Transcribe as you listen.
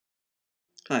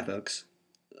Hi folks,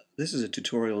 this is a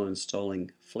tutorial on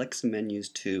installing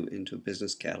FlexiMenus 2 into a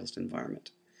Business Catalyst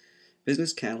environment.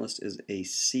 Business Catalyst is a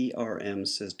CRM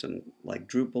system like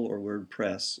Drupal or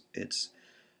WordPress. It's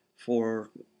for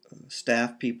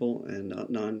staff people and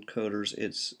non-coders.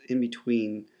 It's in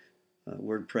between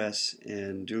WordPress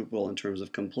and Drupal in terms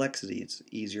of complexity. It's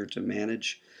easier to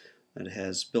manage. It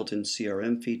has built-in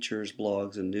CRM features,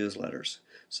 blogs, and newsletters.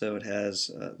 So it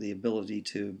has the ability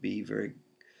to be very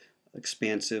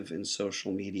expansive in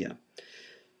social media.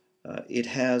 It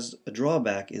has a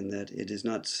drawback in that it is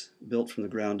not built from the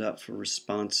ground up for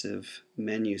responsive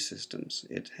menu systems.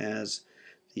 It has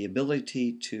the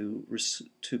ability to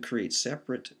create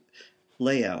separate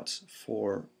layouts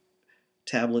for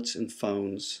tablets and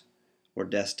phones or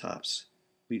desktops.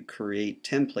 We create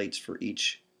templates for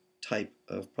each type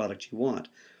of product you want.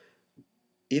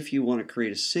 If you want to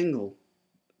create a single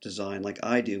design like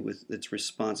I do with that's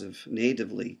responsive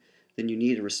natively, then you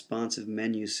need a responsive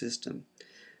menu system.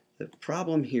 The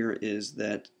problem here is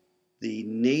that the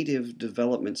native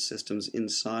development systems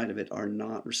inside of it are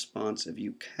not responsive.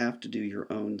 You have to do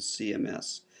your own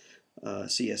CSS.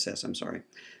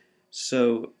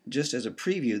 So just as a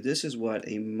preview, this is what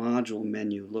a module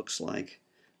menu looks like,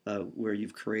 where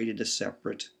you've created a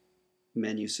separate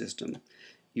menu system.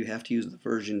 You have to use the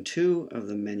version 2 of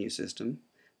the menu system.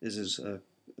 This is a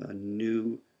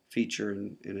new feature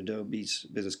in Adobe's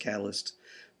Business Catalyst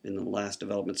in the last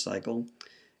development cycle.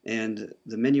 And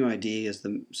the menu ID is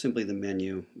simply the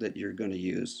menu that you're going to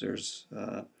use. This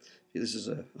is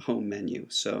a home menu,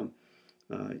 so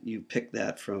you pick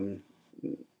that from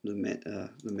the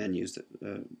menus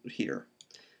that, here.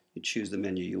 You choose the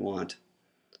menu you want.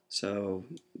 So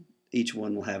each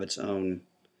one will have its own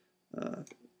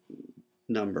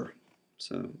number.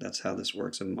 So that's how this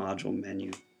works, a module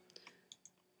menu.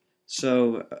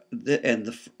 So,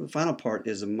 the final part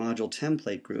is a module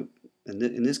template group. And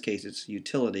in this case, it's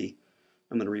utility.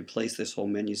 I'm going to replace this whole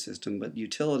menu system, but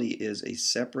utility is a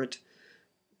separate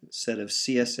set of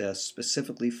CSS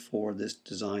specifically for this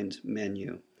designed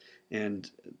menu. And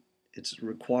it's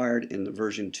required in the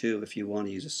version 2 if you want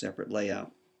to use a separate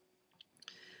layout.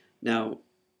 Now,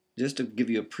 just to give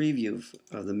you a preview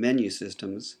of the menu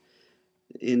systems,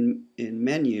 in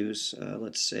menus,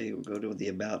 let's say we'll go to the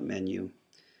About menu.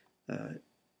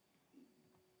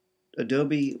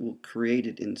 Adobe will create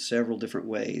it in several different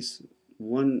ways.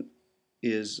 One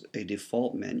is a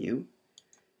default menu,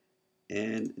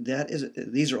 and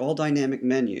these are all dynamic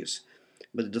menus,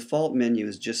 but the default menu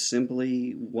is just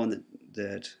simply one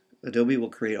that Adobe will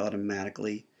create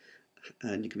automatically,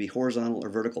 and it can be horizontal or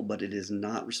vertical, but it is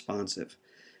not responsive.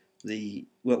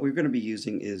 What we're going to be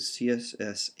using is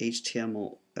CSS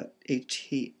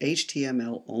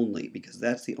HTML only, because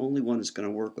that's the only one that's going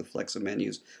to work with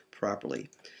FlexiMenus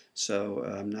properly. So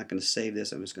I'm not going to save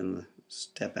this. I'm just going to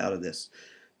step out of this.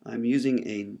 I'm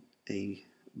using a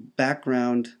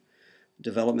background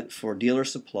development for dealer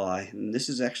supply, and this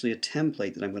is actually a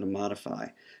template that I'm going to modify.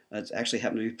 It's actually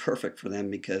happened to be perfect for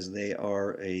them because they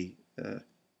are a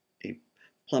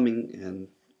plumbing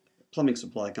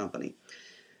supply company.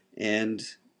 And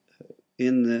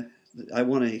I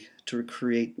want to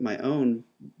create my own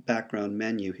background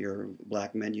menu here,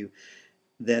 black menu,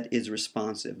 that is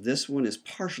responsive. This one is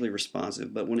partially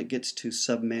responsive, but when it gets to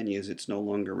submenus, it's no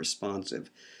longer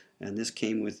responsive. And this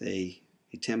came with a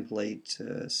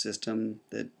template system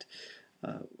that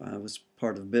was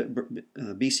part of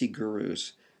BC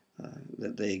Gurus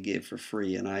that they give for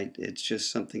free, and it's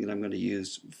just something that I'm going to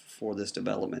use for this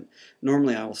development.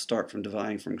 Normally I will start from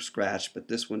designing from scratch, but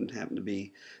this one happened to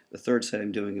be the third set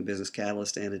I'm doing in Business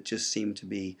Catalyst, and it just seemed to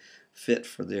be fit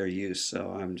for their use,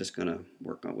 so I'm just going to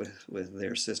work on with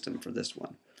their system for this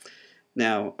one.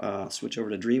 Now switch over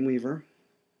to Dreamweaver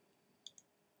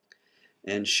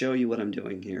and show you what I'm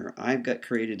doing here. I've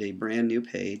created a brand new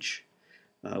page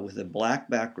with a black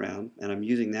background, and I'm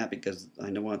using that because I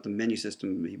don't want the menu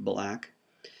system to be black.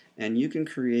 And you can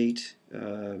create,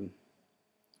 I'm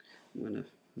going to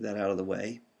move that out of the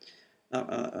way,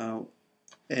 and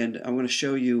I'm going to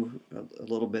show you a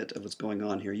little bit of what's going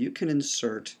on here. You can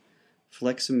insert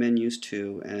FlexiMenus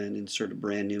 2 and insert a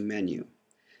brand new menu.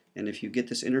 And if you get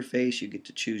this interface, you get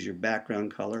to choose your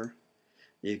background color.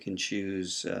 You can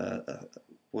choose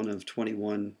one of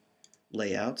 21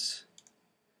 layouts.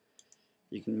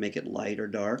 You can make it light or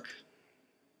dark,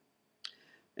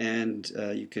 and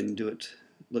you can do it.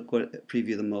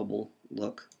 Preview the mobile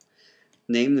look.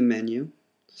 Name the menu.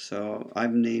 So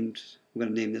I'm going to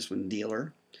name this one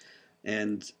Dealer,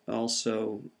 and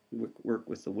also work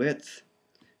with the width.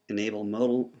 Enable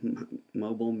mobile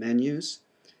menus,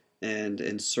 and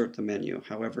insert the menu.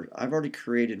 However, I've already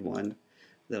created one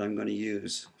that I'm going to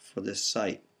use for this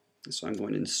site. So I'm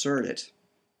going to insert it,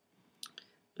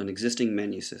 an existing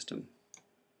menu system.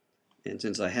 And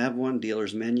since I have one,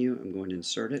 dealer's menu, I'm going to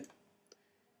insert it.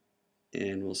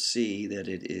 And we'll see that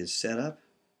it is set up.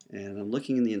 And I'm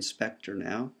looking in the inspector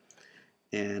now.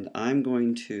 And I'm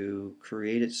going to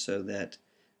create it so that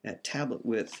at tablet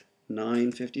width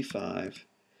 955,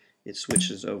 it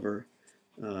switches over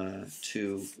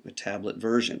to a tablet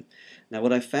version. Now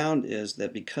what I found is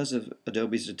that because of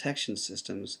Adobe's detection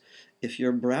systems, if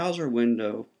your browser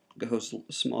window goes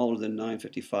smaller than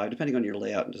 955, depending on your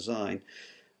layout and design,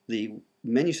 the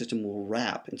menu system will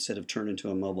wrap instead of turn into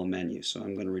a mobile menu. So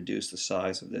I'm going to reduce the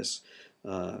size of this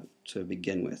to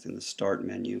begin with in the Start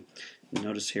menu.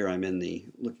 Notice here I'm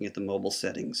looking at the mobile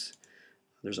settings.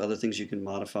 There's other things you can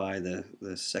modify, the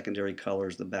secondary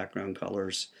colors, the background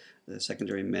colors, the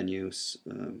secondary menu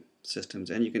systems,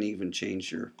 and you can even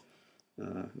change your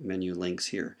menu links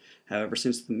here. However,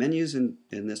 since the menus in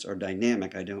this are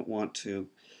dynamic, I don't want to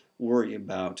worry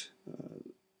about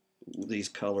these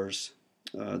colors,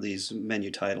 these menu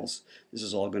titles. This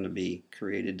is all going to be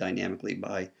created dynamically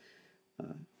by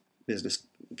Business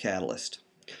Catalyst.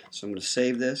 So I'm going to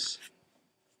save this.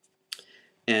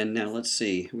 And now let's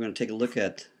see, we're going to take a look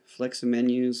at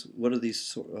FlexiMenus. What are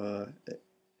these?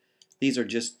 These are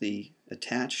just the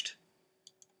attached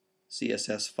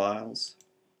CSS files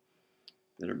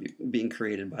that are being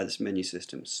created by this menu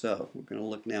system. So we're going to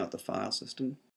look now at the file system.